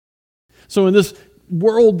So in this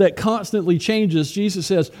world that constantly changes, Jesus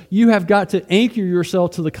says, you have got to anchor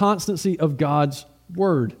yourself to the constancy of God's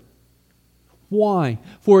Word. Why?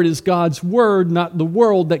 For it is God's Word, not the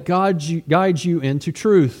world, that guides you into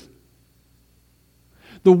truth.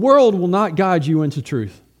 The world will not guide you into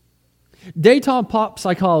truth. Daytime pop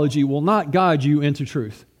psychology will not guide you into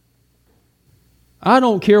truth. I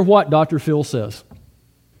don't care what Dr. Phil says.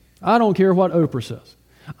 I don't care what Oprah says.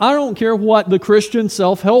 I don't care what the Christian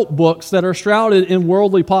self-help books that are shrouded in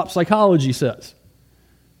worldly pop psychology says.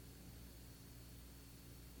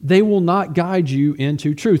 They will not guide you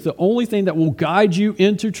into truth. The only thing that will guide you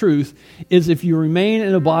into truth is if you remain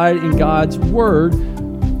and abide in God's Word,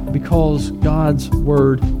 because God's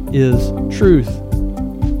Word is truth.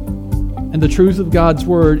 And the truth of God's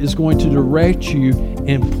Word is going to direct you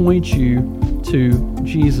and point you to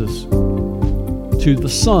Jesus, to the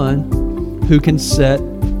Son who can set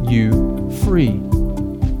you free.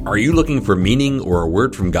 Are you looking for meaning or a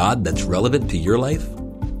word from God that's relevant to your life?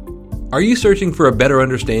 Are you searching for a better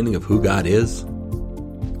understanding of who God is?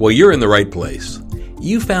 Well, you're in the right place.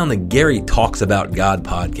 You found the Gary Talks About God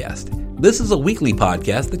podcast. This is a weekly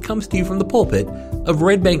podcast that comes to you from the pulpit of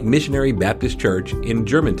Red Bank Missionary Baptist Church in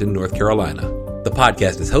Germantown, North Carolina. The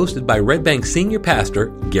podcast is hosted by Red Bank Senior Pastor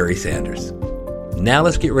Gary Sanders. Now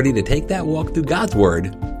let's get ready to take that walk through God's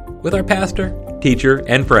Word with our pastor, teacher,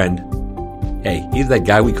 and friend. Hey, he's that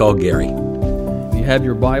guy we call Gary. If you have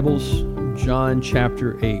your Bibles, John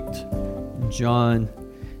chapter 8. John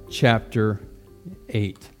chapter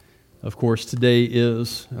 8. Of course, today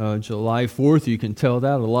is July 4th. You can tell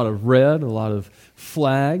that. A lot of red, a lot of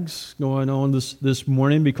flags going on this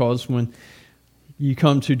morning, because when you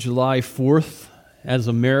come to July 4th as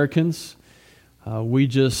Americans, we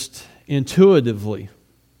just intuitively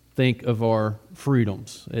think of our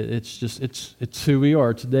freedoms. It's who we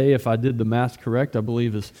are. Today, if I did the math correct, I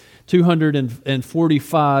believe is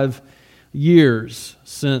 245 years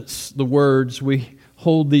since the words, "We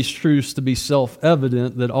hold these truths to be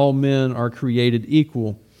self-evident, that all men are created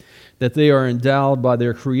equal, that they are endowed by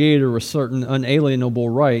their Creator with certain unalienable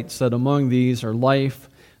rights, that among these are life,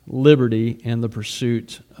 liberty, and the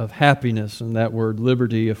pursuit of happiness." And that word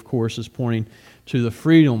liberty, of course, is pointing to the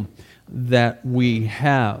freedom that we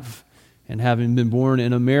have. And having been born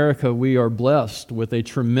in America, we are blessed with a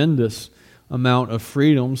tremendous amount of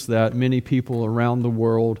freedoms that many people around the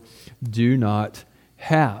world do not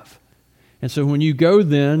have. And so when you go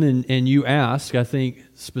then and you ask, I think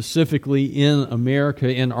specifically in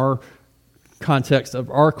America, in our context of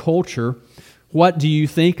our culture, what do you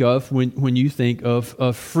think of when you think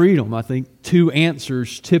of freedom? I think two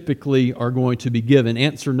answers typically are going to be given.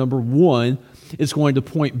 Answer number one is going to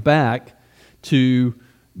point back to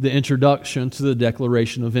the introduction to the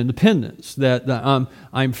Declaration of Independence, that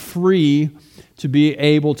I'm free to be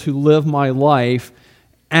able to live my life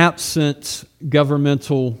absent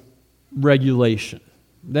governmental regulation.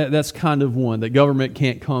 That's kind of one, that government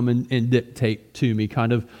can't come and dictate to me,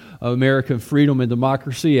 kind of American freedom and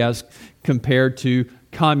democracy as compared to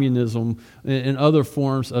communism and other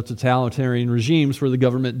forms of totalitarian regimes where the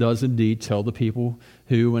government does indeed tell the people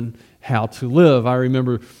who and how to live. I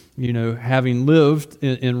remember, having lived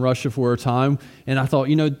in Russia for a time, and I thought,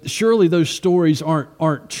 surely those stories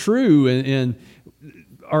aren't true. And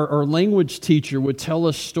our language teacher would tell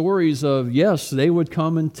us stories of, yes, they would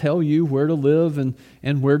come and tell you where to live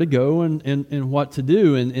and where to go and what to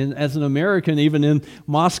do. And as an American, even in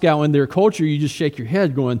Moscow and their culture, you just shake your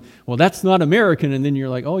head going, well, that's not American. And then you're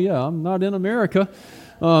like, oh yeah, I'm not in America.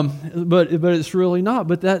 But it's really not.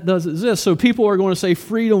 But that does exist. So people are going to say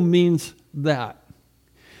freedom means that.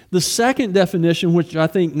 The second definition, which I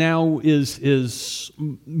think now is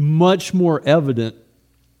much more evident,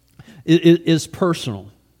 is personal.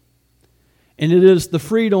 And it is the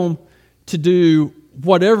freedom to do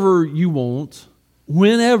whatever you want,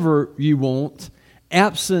 whenever you want,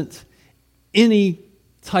 absent any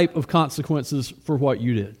type of consequences for what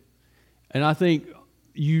you did. And I think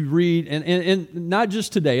you read, and not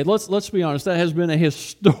just today, let's be honest, that has been a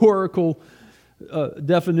historical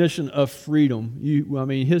definition of freedom.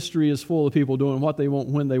 History is full of people doing what they want,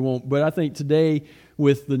 when they want. But I think today,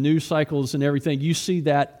 with the news cycles and everything, you see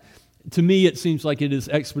that. To me, it seems like it is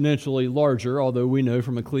exponentially larger, although we know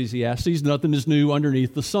from Ecclesiastes, nothing is new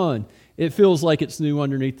underneath the sun. It feels like it's new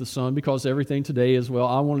underneath the sun because everything today is, well,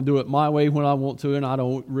 I want to do it my way when I want to, and I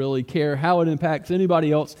don't really care how it impacts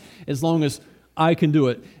anybody else as long as I can do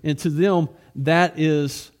it. And to them, that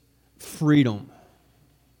is freedom.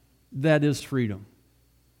 That is freedom.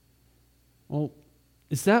 Well,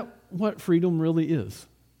 is that what freedom really is?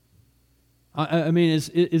 I mean,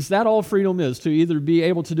 is that all freedom is? To either be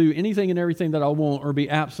able to do anything and everything that I want or be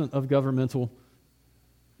absent of governmental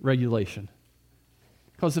regulation?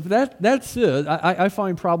 Because if that's it, I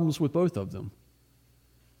find problems with both of them.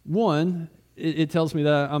 One, it tells me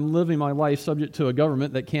that I'm living my life subject to a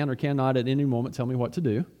government that can or cannot at any moment tell me what to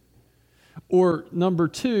do. Or number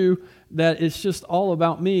two, that it's just all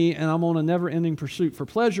about me and I'm on a never-ending pursuit for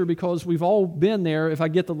pleasure because we've all been there. If I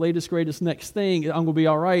get the latest, greatest, next thing, I'm going to be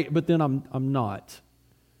all right, but then I'm not.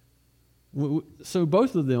 So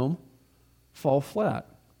both of them fall flat.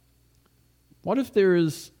 What if there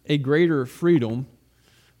is a greater freedom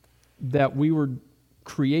that we were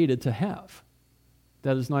created to have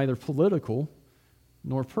that is neither political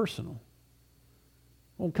nor personal?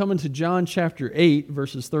 Well, coming to John chapter 8,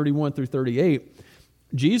 verses 31 through 38,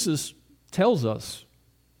 Jesus tells us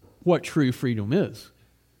what true freedom is.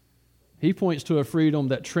 He points to a freedom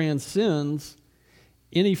that transcends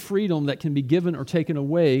any freedom that can be given or taken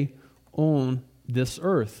away on this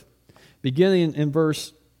earth. Beginning in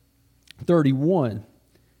verse 31, it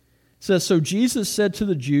says, "So Jesus said to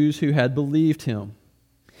the Jews who had believed him,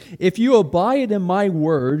 'If you abide in my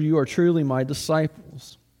word, you are truly my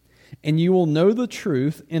disciples, and you will know the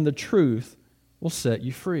truth, and the truth will set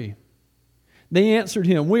you free.' They answered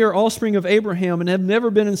him, 'We are offspring of Abraham and have never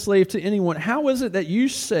been enslaved to anyone. How is it that you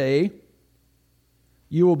say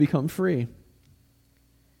you will become free?'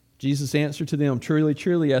 Jesus answered to them, 'Truly,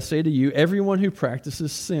 truly, I say to you, everyone who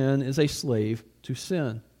practices sin is a slave to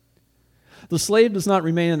sin. The slave does not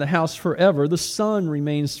remain in the house forever. The Son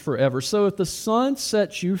remains forever. So if the Son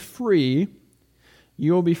sets you free,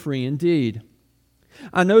 you will be free indeed.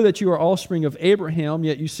 I know that you are offspring of Abraham,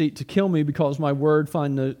 yet you seek to kill me because my word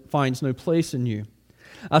finds no place in you.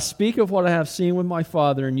 I speak of what I have seen with my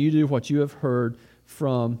Father, and you do what you have heard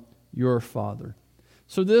from your father.'"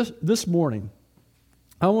 So this morning,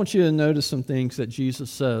 I want you to notice some things that Jesus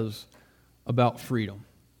says about freedom.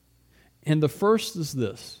 And the first is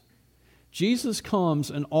this. Jesus comes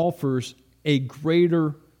and offers a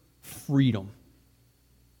greater freedom.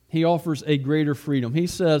 He offers a greater freedom. He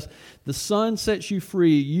says, the Son sets you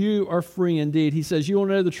free. You are free indeed. He says, you will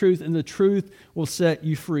know the truth, and the truth will set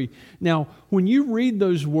you free. Now, when you read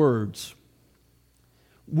those words,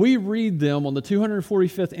 we read them on the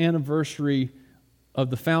 245th anniversary of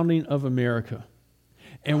the founding of America.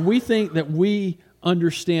 And we think that we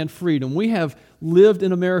understand freedom. We have lived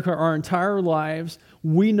in America our entire lives.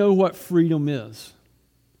 We know what freedom is.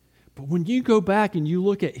 But when you go back and you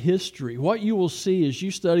look at history, what you will see as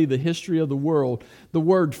you study the history of the world, the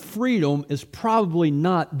word freedom is probably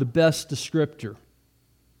not the best descriptor.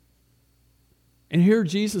 And here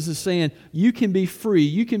Jesus is saying, you can be free.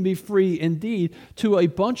 You can be free indeed, to a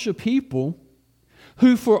bunch of people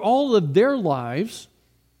who for all of their lives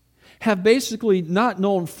have basically not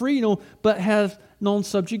known freedom, but have known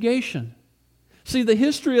subjugation. See, the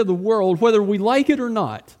history of the world, whether we like it or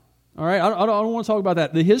not, all right, I don't want to talk about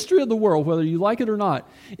that. The history of the world, whether you like it or not,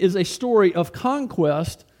 is a story of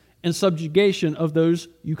conquest and subjugation of those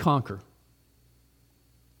you conquer.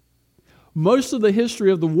 Most of the history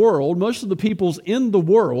of the world, most of the peoples in the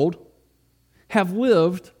world have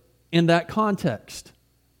lived in that context.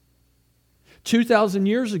 2,000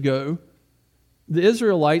 years ago, the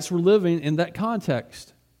Israelites were living in that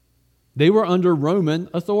context. They were under Roman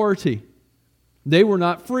authority. They were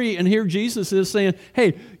not free. And here Jesus is saying,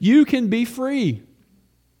 hey, you can be free.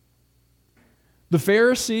 The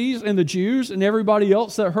Pharisees and the Jews and everybody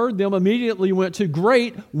else that heard them immediately went to,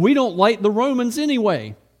 great, we don't like the Romans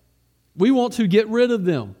anyway. We want to get rid of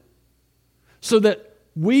them so that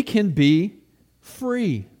we can be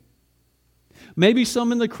free. Maybe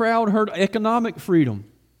some in the crowd heard economic freedom.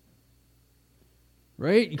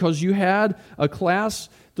 Right? Because you had a class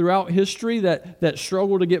throughout history that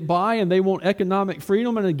struggled to get by, and they want economic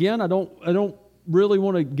freedom. And again, I don't really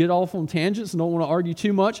want to get off on tangents and don't want to argue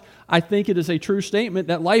too much. I think it is a true statement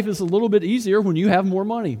that life is a little bit easier when you have more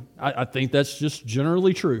money. I think that's just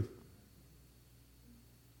generally true.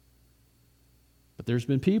 But there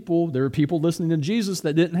are people listening to Jesus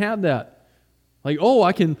that didn't have that. Like, oh,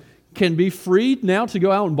 I can be free now to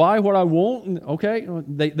go out and buy what I want. And, okay,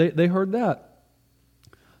 they heard that.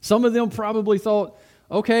 Some of them probably thought,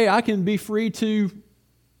 okay, I can be free to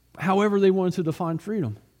however they wanted to define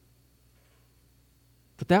freedom.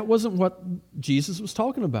 But that wasn't what Jesus was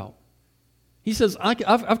talking about. He says,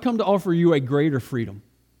 I've come to offer you a greater freedom.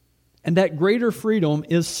 And that greater freedom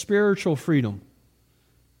is spiritual freedom.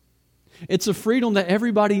 It's a freedom that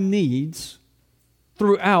everybody needs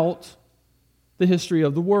throughout the history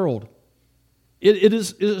of the world. It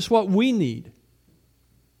is what we need.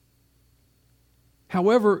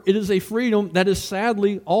 However, it is a freedom that is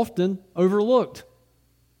sadly often overlooked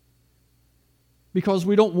because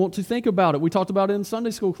we don't want to think about it. We talked about it in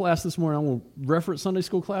Sunday school class this morning. I will reference Sunday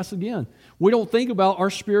school class again. We don't think about our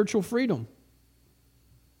spiritual freedom.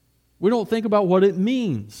 We don't think about what it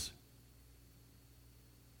means.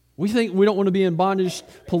 We think we don't want to be in bondage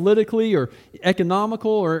politically or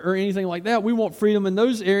economical or anything like that. We want freedom in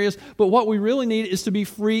those areas, but what we really need is to be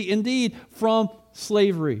free indeed from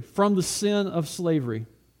slavery, from the sin of slavery.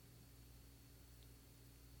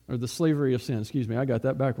 Or the slavery of sin, excuse me, I got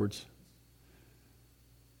that backwards.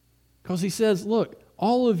 Because he says, look,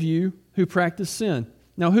 all of you who practice sin.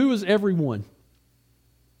 Now, who is everyone?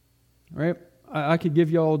 Right? I could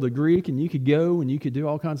give you all the Greek, and you could go and you could do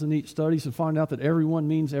all kinds of neat studies and find out that everyone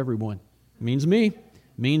means everyone. It means me, it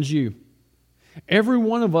means you. Every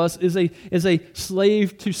one of us is a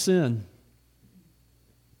slave to sin.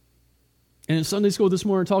 And in Sunday school this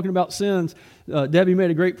morning, talking about sins, Debbie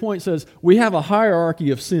made a great point, says, we have a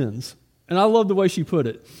hierarchy of sins. And I love the way she put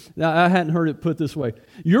it. Now, I hadn't heard it put this way.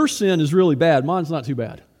 Your sin is really bad. Mine's not too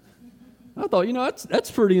bad. I thought, that's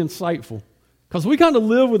pretty insightful. Because we kind of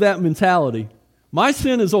live with that mentality. My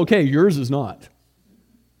sin is okay, yours is not.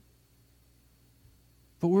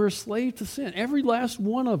 But we're a slave to sin. Every last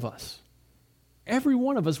one of us. Every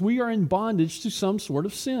one of us, we are in bondage to some sort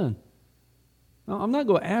of sin. Now, I'm not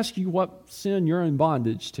going to ask you what sin you're in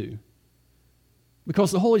bondage to.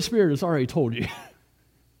 Because the Holy Spirit has already told you.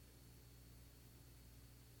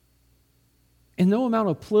 And no amount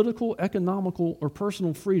of political, economical, or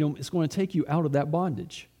personal freedom is going to take you out of that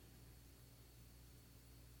bondage.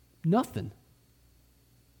 Nothing.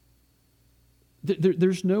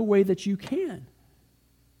 There's no way that you can.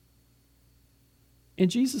 And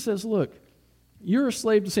Jesus says, look, you're a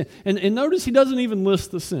slave to sin. And notice he doesn't even list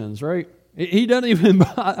the sins, right? He doesn't even,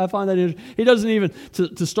 I find that interesting. He doesn't even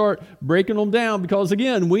to start breaking them down because,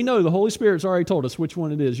 again, we know the Holy Spirit's already told us which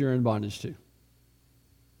one it is you're in bondage to.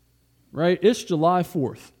 Right? It's July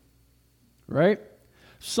 4th. Right?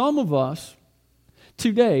 Some of us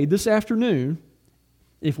today, this afternoon,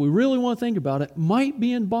 if we really want to think about it, might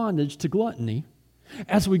be in bondage to gluttony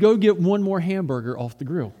as we go get one more hamburger off the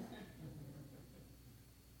grill.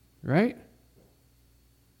 Right?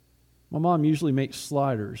 My mom usually makes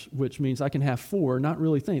sliders, which means I can have 4, not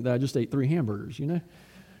really think that I just ate 3 hamburgers,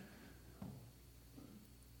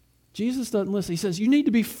 Jesus doesn't listen. He says, you need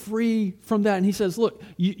to be free from that. And he says, look,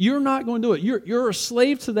 you're not going to do it. You're a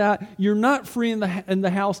slave to that. You're not free in the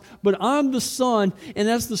house, but I'm the son. And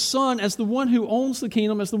as the son, as the one who owns the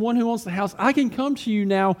kingdom, as the one who owns the house, I can come to you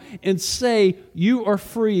now and say you are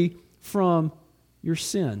free from your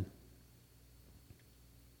sin.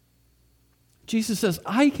 Jesus says,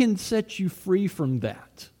 I can set you free from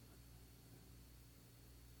that.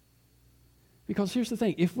 Because here's the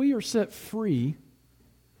thing. If we are set free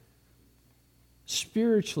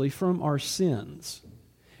spiritually from our sins,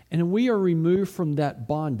 and we are removed from that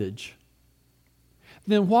bondage,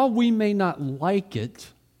 then while we may not like it,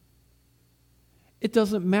 it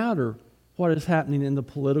doesn't matter what is happening in the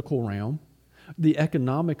political realm, the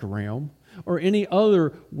economic realm, or any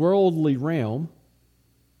other worldly realm,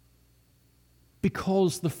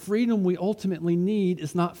 because the freedom we ultimately need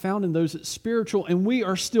is not found in those that's spiritual, and we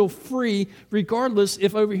are still free regardless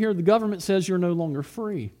if over here the government says you're no longer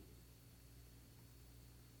free.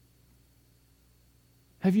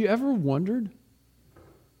 Have you ever wondered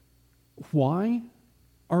why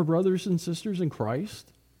our brothers and sisters in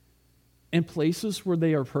Christ in places where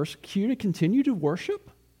they are persecuted continue to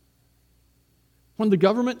worship? When the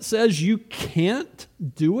government says you can't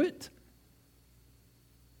do it?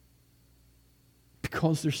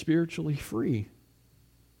 Because they're spiritually free.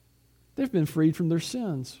 They've been freed from their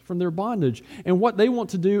sins, from their bondage. And what they want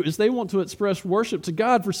to do is they want to express worship to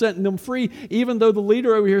God for setting them free, even though the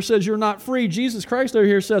leader over here says you're not free. Jesus Christ over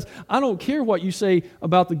here says, I don't care what you say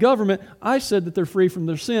about the government. I said that they're free from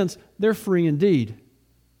their sins. They're free indeed.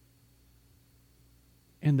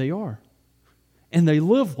 And they are. And they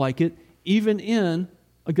live like it, even in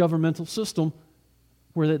a governmental system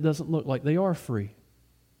where that doesn't look like they are free.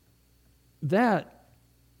 That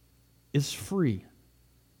is free.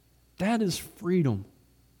 That is freedom.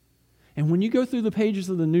 And when you go through the pages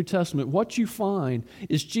of the New Testament, what you find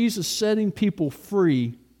is Jesus setting people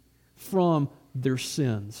free from their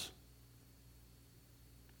sins.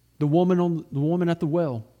 The woman at the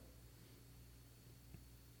well.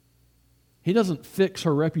 He doesn't fix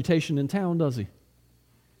her reputation in town, does he?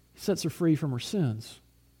 He sets her free from her sins.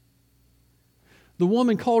 The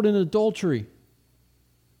woman caught in adultery.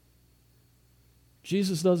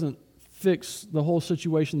 Jesus doesn't fix the whole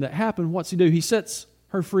situation that happened. What's he do? He sets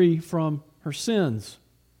her free from her sins.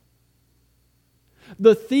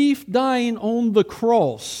 The thief dying on the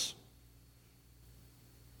cross.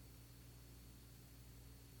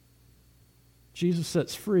 Jesus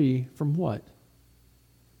sets free from what?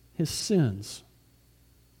 His sins.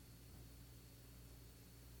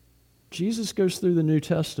 Jesus goes through the New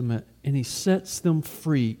Testament and He sets them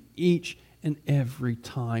free each and every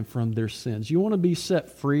time from their sins. You want to be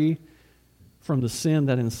set free from the sin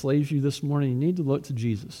that enslaves you this morning? You need to look to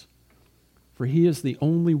Jesus. For He is the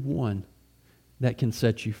only one that can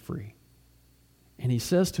set you free. And He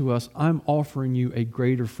says to us, I'm offering you a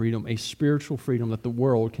greater freedom, a spiritual freedom that the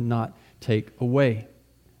world cannot take away.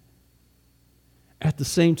 At the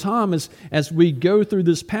same time, as we go through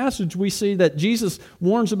this passage, we see that Jesus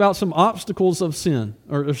warns about some obstacles of sin,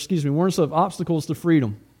 warns of obstacles to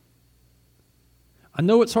freedom. I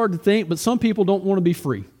know it's hard to think, but some people don't want to be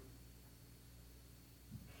free.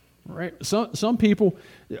 Right? Some people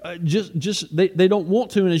they don't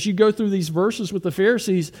want to, and as you go through these verses with the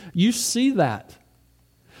Pharisees, you see that.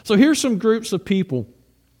 So here's some groups of people.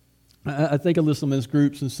 I think I list them as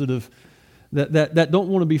groups instead of that don't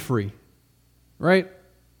want to be free. Right?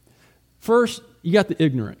 First, you got the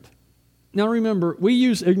ignorant. Now remember, we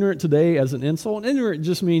use ignorant today as an insult. Ignorant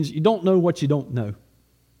just means you don't know what you don't know.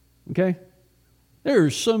 Okay? There are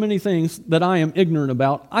so many things that I am ignorant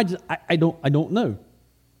about. I don't know.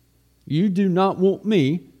 You do not want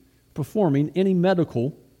me performing any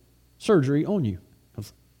medical surgery on you.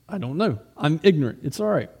 I don't know. I'm ignorant. It's all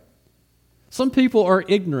right. Some people are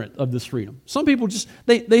ignorant of this freedom. Some people just,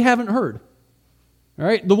 they haven't heard. All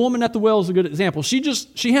right? The woman at the well is a good example. She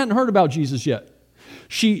hadn't heard about Jesus yet.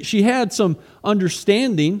 She had some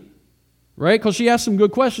understanding, right? Because she asked some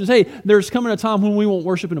good questions. Hey, there's coming a time when we won't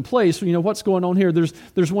worship in a place. You know, what's going on here?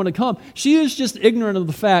 There's one to come. She is just ignorant of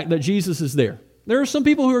the fact that Jesus is there. There are some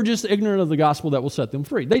people who are just ignorant of the gospel that will set them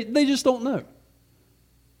free. They just don't know.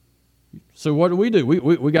 So what do?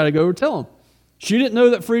 We got to go tell them. She didn't know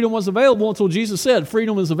that freedom was available until Jesus said,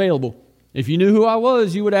 freedom is available. If you knew who I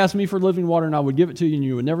was, you would ask me for living water and I would give it to you and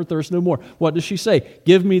you would never thirst no more. What does she say?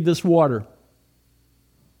 Give me this water.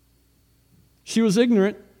 She was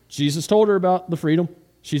ignorant. Jesus told her about the freedom.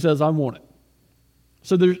 She says, I want it.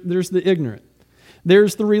 So there's the ignorant.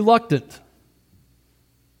 There's the reluctant.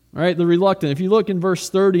 All right, the reluctant. If you look in verse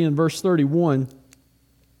 30 and verse 31,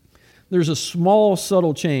 there's a small,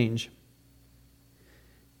 subtle change.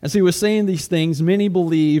 As He was saying these things, many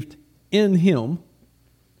believed in Him.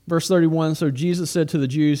 Verse 31, so Jesus said to the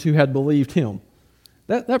Jews who had believed Him.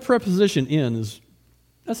 That preposition in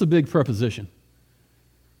that's a big preposition.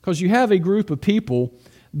 Because you have a group of people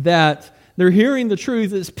that they're hearing the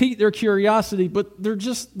truth, it's piqued their curiosity, but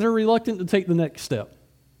they're reluctant to take the next step.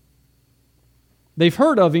 They've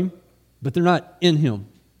heard of Him, but they're not in Him.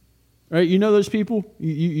 Right? You know those people?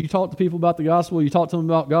 You talk to people about the gospel, you talk to them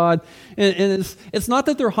about God, and it's not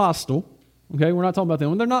that they're hostile. Okay, we're not talking about them.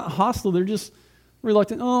 When they're not hostile, they're just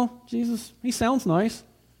reluctant. Oh, Jesus, He sounds nice.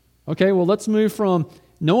 Okay, well, let's move from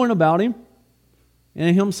knowing about Him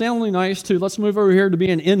and Him sounding nice to let's move over here to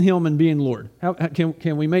being in Him and being Lord. How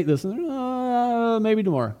can we make this? Maybe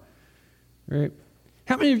tomorrow. Right?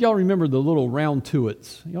 How many of y'all remember the little round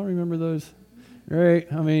tuits? Y'all remember those?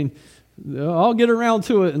 Right? I mean, I'll get around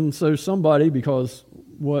to it, and so somebody, because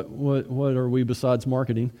what are we besides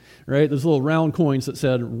marketing, right? Those little round coins that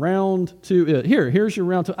said round to it. Here's your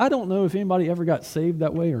round to. I don't know if anybody ever got saved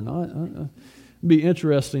that way or not. It'd be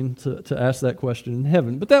interesting to ask that question in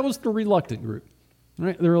heaven. But that was the reluctant group,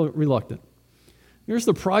 right? They're reluctant. Here's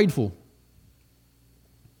the prideful,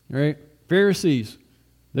 right? Pharisees.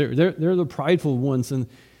 They're the prideful ones in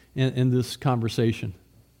this conversation.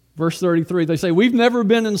 Verse 33, they say, we've never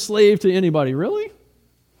been enslaved to anybody. Really?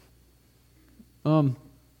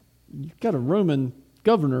 You've got a Roman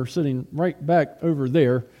governor sitting right back over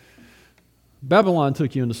there. Babylon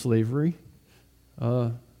took you into slavery.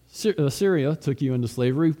 Syria took you into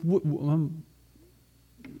slavery.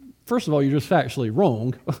 First of all, you're just factually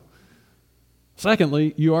wrong.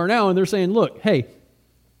 Secondly, you are now, and they're saying, look, hey,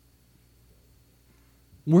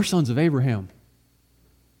 we're sons of Abraham.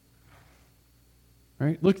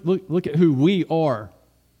 Right? Look at who we are.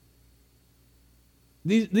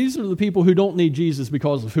 These are the people who don't need Jesus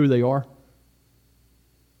because of who they are.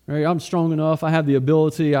 Right? I'm strong enough. I have the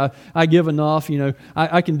ability. I give enough. You know,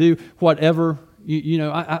 I can do whatever.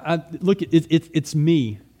 I look. It's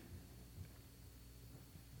me.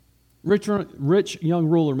 Rich young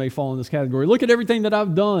ruler may fall in this category. Look at everything that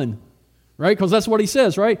I've done. Right? Because that's what he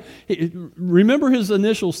says. Right? Remember his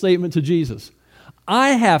initial statement to Jesus. I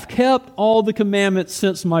have kept all the commandments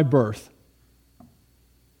since my birth.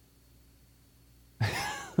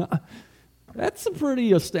 That's a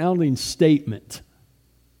pretty astounding statement.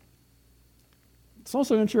 It's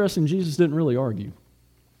also interesting, Jesus didn't really argue.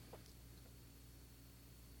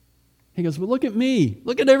 He goes, well, look at me.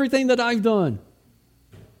 Look at everything that I've done.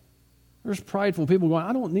 There's prideful people going,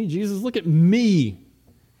 I don't need Jesus. Look at me.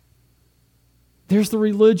 There's the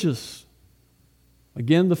religious.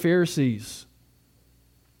 Again, the Pharisees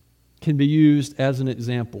can be used as an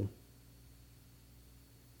example.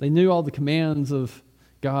 They knew all the commands of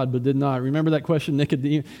God, but did not. Remember that question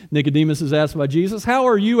Nicodemus is asked by Jesus? How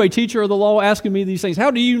are you, a teacher of the law, asking me these things?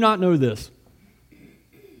 How do you not know this?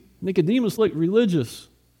 Nicodemus looked religious.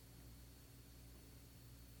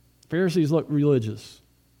 Pharisees looked religious.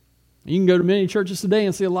 You can go to many churches today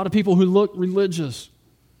and see a lot of people who look religious.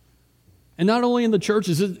 And not only in the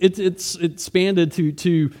churches, it's expanded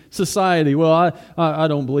to society. Well, I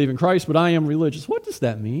don't believe in Christ, but I am religious. What does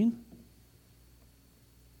that mean?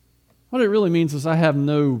 What it really means is I have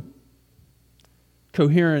no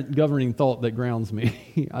coherent governing thought that grounds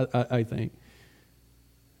me, I think.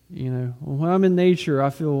 You know, when I'm in nature, I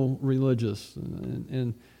feel religious.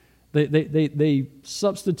 And they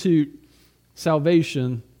substitute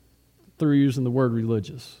salvation through using the word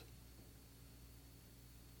religious.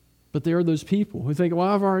 But there are those people who think, well,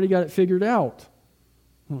 I've already got it figured out.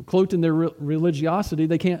 Well, cloaked in their religiosity,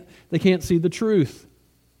 they can't see the truth.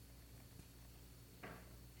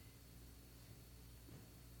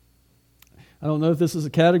 I don't know if this is a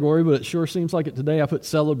category, but it sure seems like it today. I put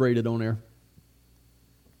celebrated on there.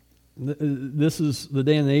 This is the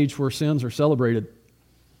day and age where sins are celebrated.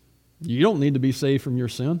 You don't need to be saved from your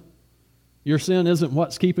sin. Your sin isn't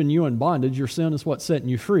what's keeping you in bondage. Your sin is what's setting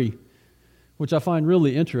you free, which I find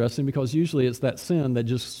really interesting because usually it's that sin that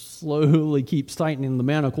just slowly keeps tightening the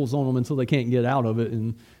manacles on them until they can't get out of it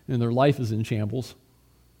and their life is in shambles.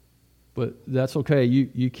 But that's okay.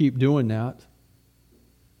 You keep doing that.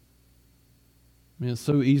 I mean, it's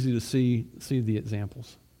so easy to see the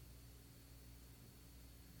examples.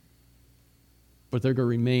 But they're going to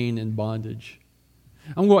remain in bondage.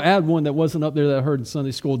 I'm going to add one that wasn't up there that I heard in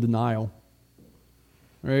Sunday school, denial.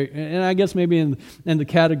 Right? And I guess maybe in the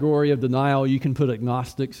category of denial, you can put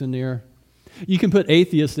agnostics in there. You can put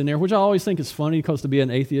atheists in there, which I always think is funny because to be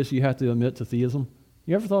an atheist, you have to admit to theism.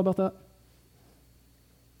 You ever thought about that?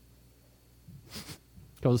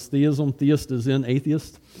 Because theist is in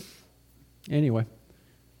atheist. Anyway,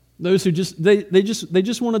 those who just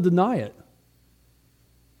want to deny it.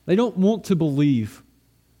 They don't want to believe.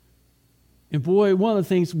 And boy, one of the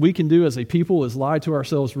things we can do as a people is lie to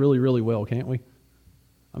ourselves really, really well, can't we?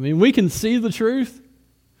 I mean, we can see the truth,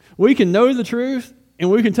 we can know the truth, and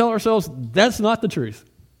we can tell ourselves that's not the truth.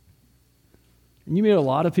 And you meet a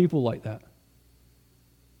lot of people like that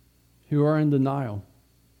who are in denial.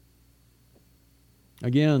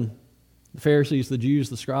 Again, the Pharisees, the Jews,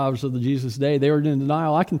 the scribes of the Jesus day, they were in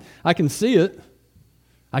denial. I can see it.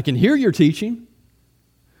 I can hear your teaching.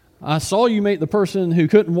 I saw you make the person who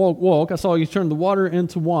couldn't walk. I saw you turn the water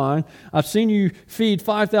into wine. I've seen you feed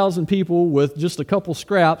 5,000 people with just a couple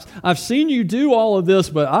scraps. I've seen you do all of this,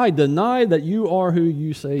 but I deny that you are who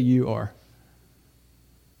you say you are.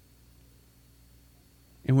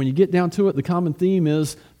 And when you get down to it, the common theme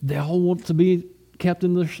is they all want to be kept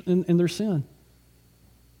in their sin.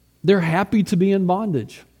 They're happy to be in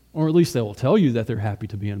bondage, or at least they will tell you that they're happy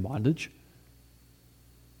to be in bondage.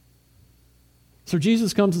 So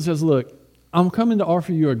Jesus comes and says, look, I'm coming to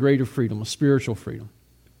offer you a greater freedom, a spiritual freedom.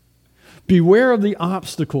 Beware of the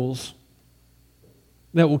obstacles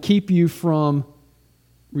that will keep you from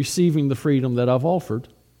receiving the freedom that I've offered.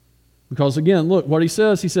 Because again, look what he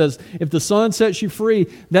says. He says, if the Son sets you free,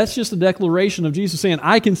 that's just a declaration of Jesus saying,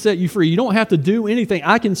 I can set you free. You don't have to do anything.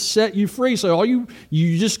 I can set you free. So all you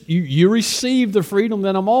receive the freedom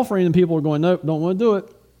that I'm offering, and people are going, nope, don't want to do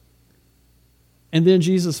it. And then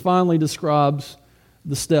Jesus finally describes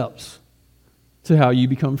the steps to how you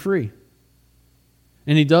become free.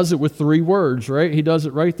 And he does it with 3 words, right? He does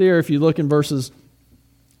it right there. If you look in verses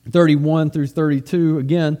 31 through 32,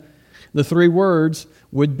 again, the 3 words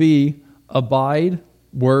would be abide,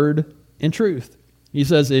 word, and truth. He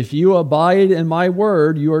says, if you abide in my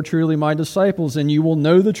word, you are truly my disciples, and you will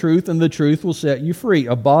know the truth, and the truth will set you free.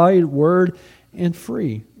 Abide, word, and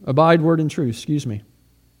free. Abide, word, and truth, excuse me.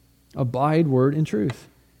 Abide, word, and truth.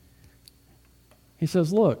 He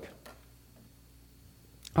says, look,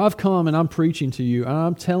 I've come and I'm preaching to you, and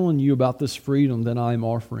I'm telling you about this freedom that I'm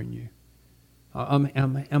offering you.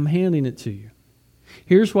 I'm handing it to you.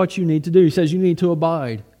 Here's what you need to do. He says you need to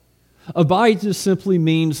abide. Abide just simply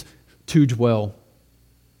means to dwell.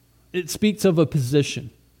 It speaks of a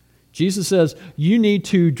position. Jesus says you need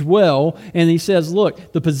to dwell, and he says,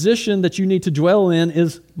 look, the position that you need to dwell in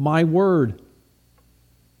is my word.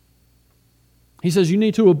 He says, you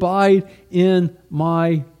need to abide in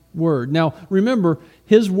my word. Now, remember,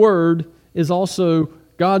 his word is also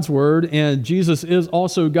God's word, and Jesus is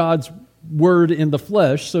also God's word in the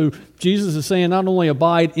flesh. So Jesus is saying, not only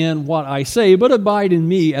abide in what I say, but abide in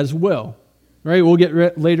me as well. Right? We'll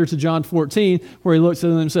get later to John 14, where he looks at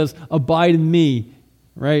them and says, abide in me.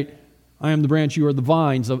 Right? I am the branch, you are the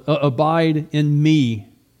vines. Abide in me.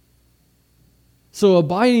 So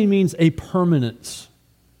abiding means a permanence,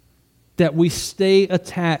 that we stay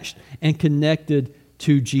attached and connected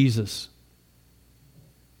to Jesus.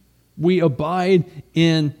 We abide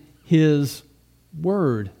in his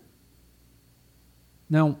word.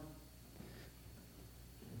 Now,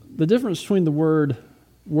 the difference between the word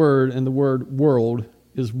word and the word world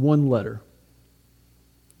is one letter.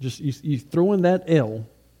 Just you throw in that L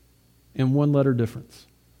and one letter difference.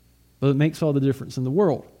 But it makes all the difference in the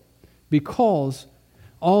world. Because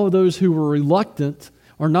all of those who were reluctant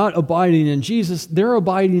are not abiding in Jesus, they're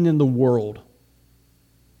abiding in the world.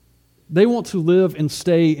 They want to live and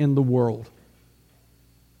stay in the world.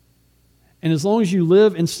 And as long as you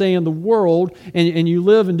live and stay in the world, and you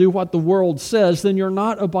live and do what the world says, then you're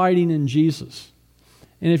not abiding in Jesus.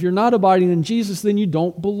 And if you're not abiding in Jesus, then you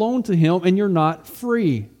don't belong to him and you're not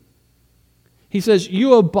free. He says,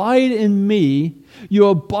 you abide in me, you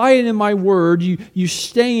abide in my word, you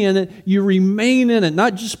stay in it, you remain in it,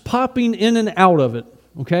 not just popping in and out of it.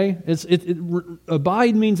 Okay?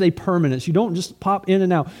 Abide means a permanence. You don't just pop in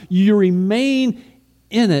and out. You remain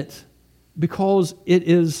in it because it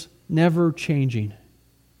is never changing.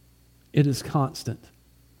 It is constant.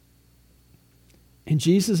 And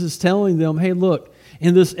Jesus is telling them, hey, look,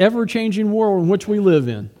 in this ever-changing world in which we live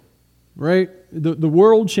in, right? The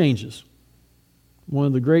world changes. One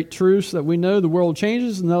of the great truths that we know, the world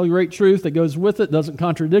changes, and the other great truth that goes with it, doesn't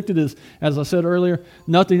contradict it, is, as I said earlier,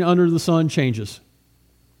 nothing under the sun changes.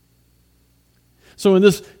 So in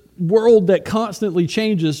this world that constantly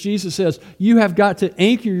changes, Jesus says, you have got to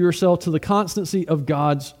anchor yourself to the constancy of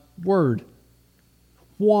God's word.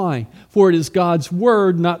 Why? For it is God's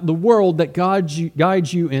word, not the world, that guides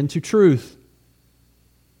you into truth.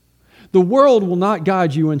 The world will not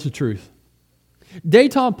guide you into truth.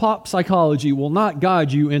 Daytime pop psychology will not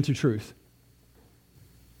guide you into truth.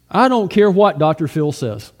 I don't care what Dr. Phil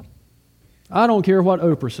says. I don't care what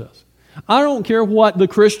Oprah says. I don't care what the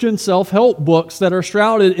Christian self-help books that are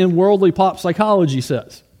shrouded in worldly pop psychology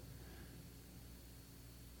says.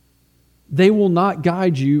 They will not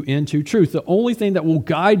guide you into truth. The only thing that will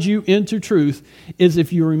guide you into truth is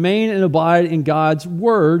if you remain and abide in God's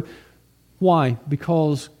word. Why?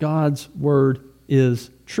 Because God's word is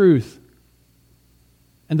truth.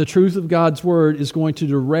 And the truth of God's word is going to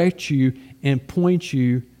direct you and point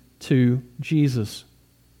you to Jesus,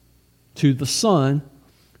 to the Son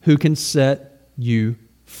who can set you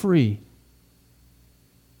free.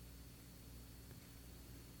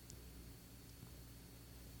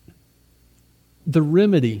 The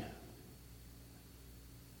remedy,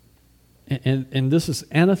 and this is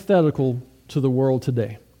antithetical to the world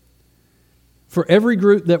today. For every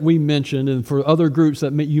group that we mentioned, and for other groups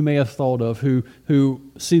that you may have thought of who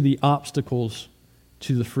see the obstacles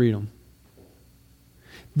to the freedom,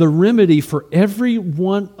 the remedy for every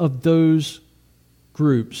one of those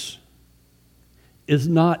groups is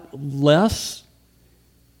not less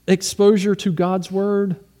exposure to God's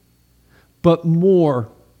word, but more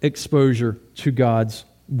exposure to God's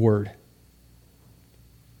word.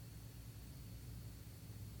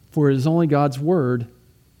 For it is only God's word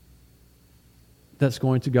that's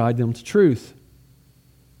going to guide them to truth.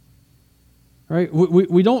 Right?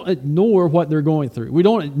 We don't ignore what they're going through. We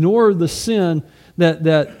don't ignore the sin that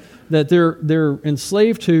they're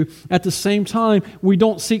enslaved to. At the same time, we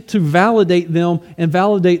don't seek to validate them and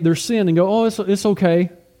validate their sin and go, oh, it's okay.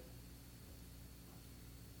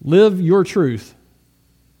 Live your truth.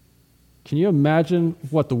 Can you imagine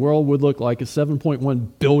what the world would look like if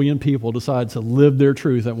 7.1 billion people decide to live their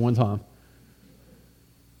truth at one time?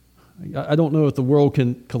 I don't know if the world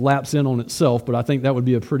can collapse in on itself, but I think that would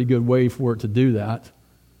be a pretty good way for it to do that.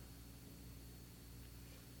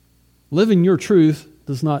 Living your truth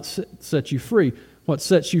does not set you free. What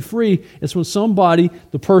sets you free is when somebody,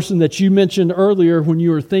 the person that you mentioned earlier when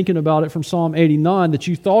you were thinking about it from Psalm 89, that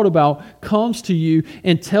you thought about, comes to you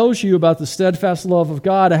and tells you about the steadfast love of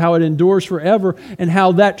God and how it endures forever and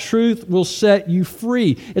how that truth will set you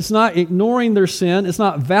free. It's not ignoring their sin. It's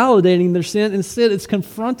not validating their sin. Instead, it's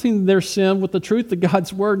confronting their sin with the truth of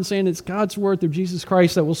God's word and saying it's God's word through Jesus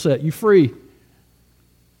Christ that will set you free.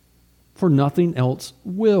 For nothing else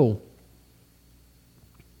will.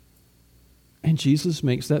 And Jesus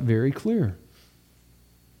makes that very clear.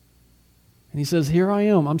 And he says, here I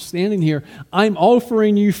am. I'm standing here. I'm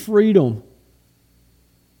offering you freedom.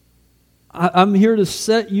 I'm here to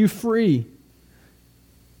set you free.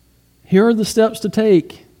 Here are the steps to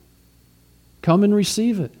take. Come and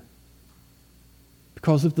receive it.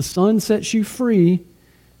 Because if the Son sets you free,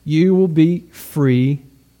 you will be free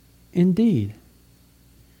indeed.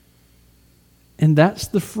 And that's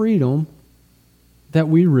the freedom that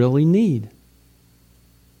we really need.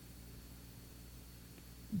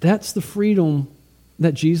 That's the freedom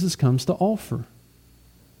that Jesus comes to offer.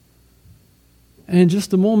 And in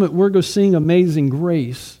just a moment, we're going to sing Amazing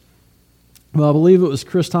Grace. Well, I believe it was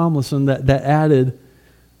Chris Tomlinson that added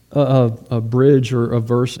a bridge or a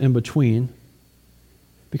verse in between.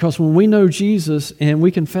 Because when we know Jesus and we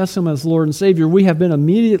confess Him as Lord and Savior, we have been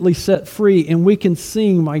immediately set free, and we can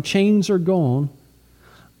sing, my chains are gone,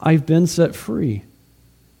 I've been set free.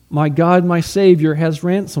 My God, my Savior, has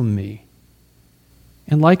ransomed me.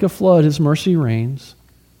 And like a flood, His mercy reigns,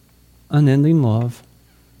 unending love,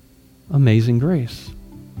 amazing grace.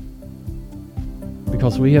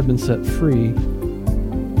 Because we have been set free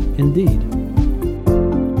indeed.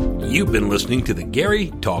 You've been listening to the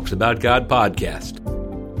Gary Talks About God podcast.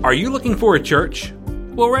 Are you looking for a church?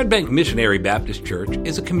 Well, Red Bank Missionary Baptist Church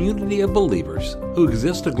is a community of believers who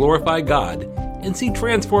exist to glorify God and see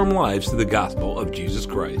transformed lives through the gospel of Jesus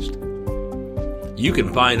Christ. You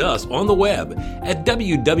can find us on the web at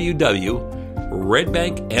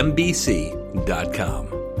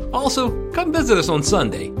www.redbankmbc.com. Also, come visit us on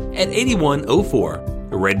Sunday at 8104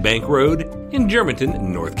 Red Bank Road in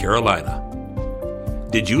Germantown, North Carolina.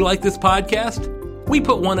 Did you like this podcast? We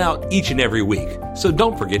put one out each and every week, so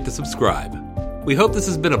don't forget to subscribe. We hope this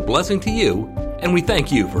has been a blessing to you, and we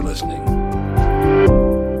thank you for listening.